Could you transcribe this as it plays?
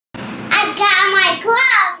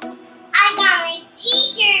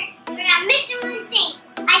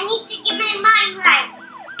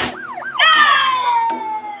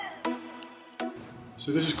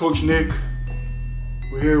So this is Coach Nick.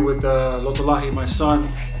 We're here with Lotolahi, my son.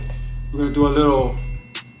 We're gonna do a little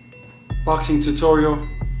boxing tutorial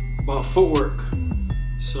about footwork.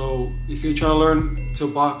 So if you're trying to learn to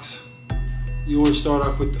box, you always start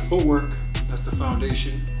off with the footwork. That's the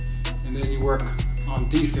foundation. And then you work on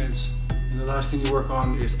defense. And the last thing you work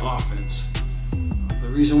on is offense. The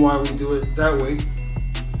reason why we do it that way,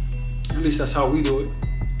 at least that's how we do it,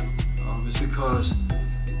 is because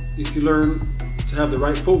if you learn to have the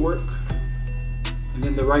right footwork and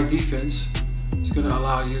then the right defense, it's going to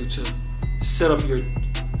allow you to set up your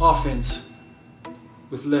offense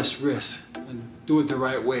with less risk and do it the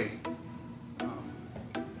right way.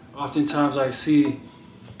 Oftentimes I see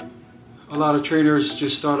a lot of trainers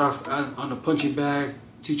just start off on the punching bag,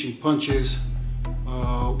 teaching punches.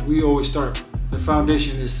 We always start, the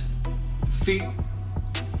foundation is feet,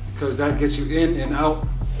 because that gets you in and out,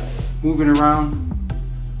 moving around.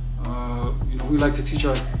 We like to teach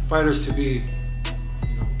our fighters to be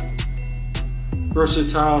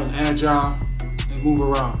versatile and agile and move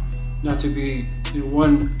around, not to be in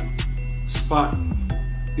one spot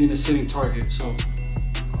being a sitting target. So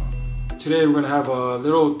today we're going to have a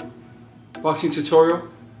little boxing tutorial,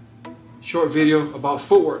 short video about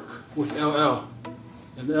footwork with LL.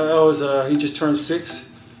 And LL is, he just turned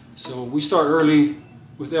 6. So we start early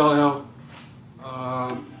with LL,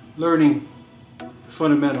 learning the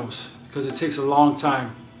fundamentals, because it takes a long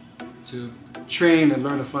time to train and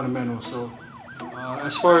learn the fundamentals. So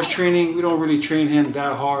as far as training, we don't really train him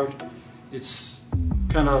that hard. It's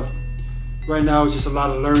kind of, right now it's just a lot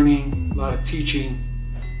of learning, a lot of teaching,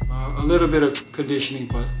 a little bit of conditioning,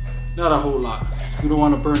 but not a whole lot. We don't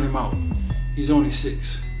want to burn him out. He's only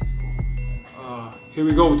 6. So, here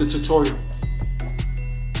we go with the tutorial.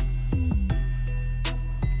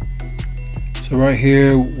 So right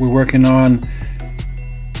here, we're working on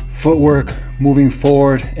footwork, moving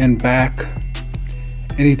forward and back.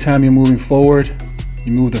 Anytime you're moving forward,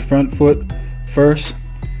 you move the front foot first,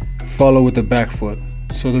 follow with the back foot.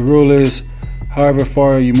 So the rule is, however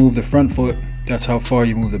far you move the front foot, that's how far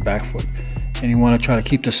you move the back foot. And you want to try to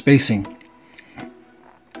keep the spacing.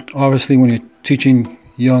 Obviously, when you're teaching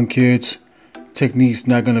young kids, technique's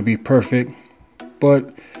not going to be perfect,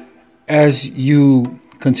 but as you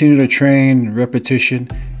continue to train, repetition,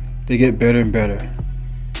 they get better and better.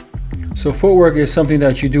 So footwork is something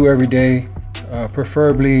that you do every day,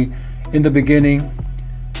 preferably in the beginning.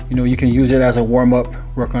 You can use it as a warm-up,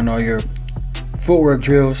 work on all your footwork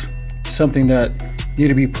drills, something that need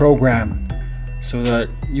to be programmed so that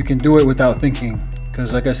you can do it without thinking.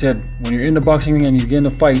 Because like I said, when you're in the boxing ring and you get in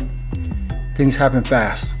a fight, things happen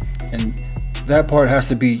fast, and that part has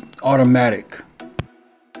to be automatic.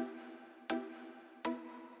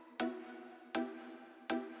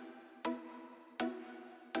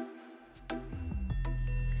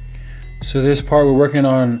 So this part we're working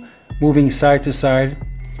on moving side to side.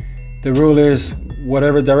 The rule is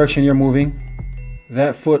whatever direction you're moving,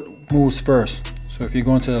 that foot moves first. So if you're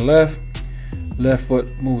going to the left, left foot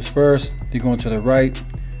moves first. If you're going to the right,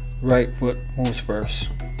 right foot moves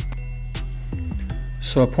first.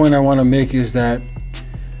 So a point I want to make is that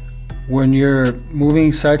when you're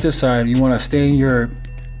moving side to side, you want to stay in your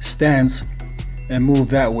stance and move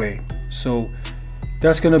that way. So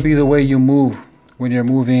that's going to be the way you move when you're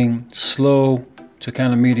moving slow to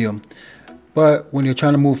kind of medium. But when you're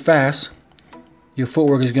trying to move fast, your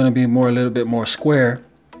footwork is going to be a little bit more square,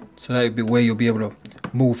 so that way you'll be able to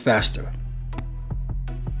move faster.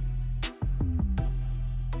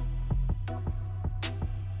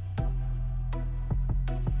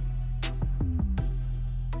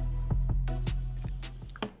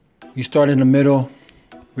 You start in the middle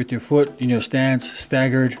with your foot in your stance,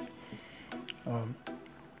 staggered.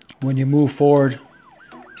 When you move forward,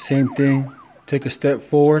 same thing, take a step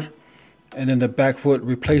forward, and then the back foot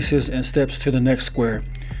replaces and steps to the next square.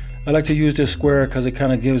 I like to use this square because it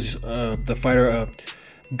kind of gives the fighter a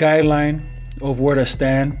guideline of where to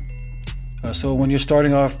stand. So when you're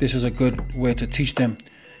starting off, this is a good way to teach them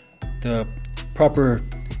the proper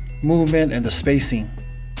movement and the spacing.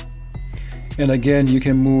 And again, you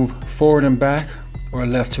can move forward and back or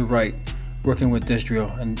left to right, working with this drill.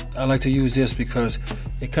 And I like to use this because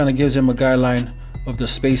it kind of gives them a guideline of the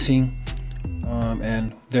spacing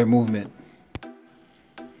and their movement.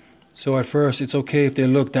 So at first, it's okay if they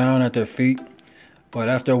look down at their feet, but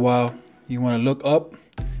after a while, you want to look up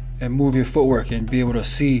and move your footwork and be able to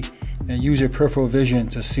see and use your peripheral vision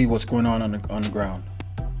to see what's going on the ground.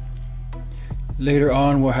 Later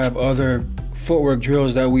on, we'll have other footwork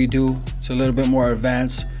drills that we do. It's a little bit more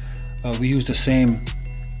advanced. We use the same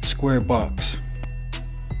square box.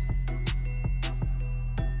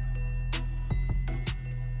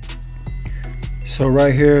 So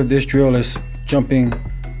right here, this drill is jumping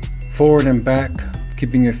forward and back,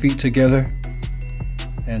 keeping your feet together,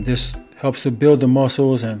 and this helps to build the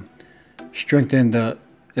muscles and strengthen the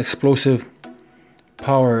explosive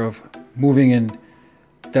power of moving in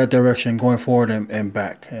that direction, going forward and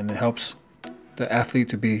back, and it helps the athlete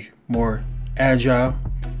to be more agile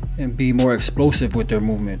and be more explosive with their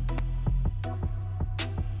movement.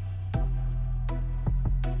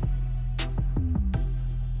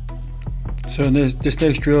 So in this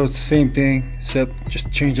next drill, it's the same thing, except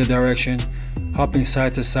just change the direction, hopping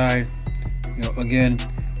side to side. You know, again,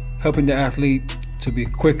 helping the athlete to be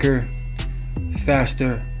quicker,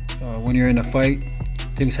 faster. When you're in a fight,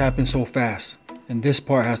 things happen so fast, and this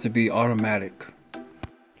part has to be automatic.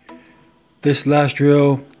 This last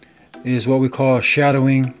drill is what we call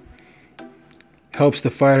shadowing. Helps the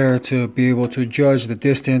fighter to be able to judge the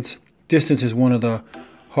distance. Distance is one of the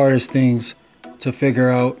hardest things to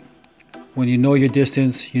figure out. When you know your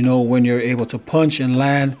distance, you know when you're able to punch and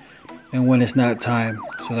land and when it's not time,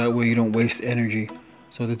 so that way you don't waste energy.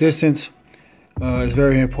 So the distance is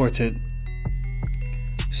very important.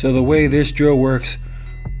 So the way this drill works,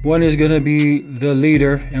 one is going to be the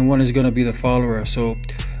leader and one is going to be the follower. So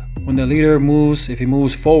when the leader moves, if he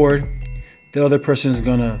moves forward, the other person is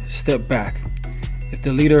going to step back. If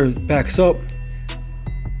the leader backs up,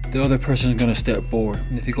 the other person is going to step forward.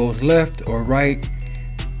 And if he goes left or right,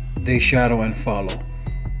 they shadow and follow.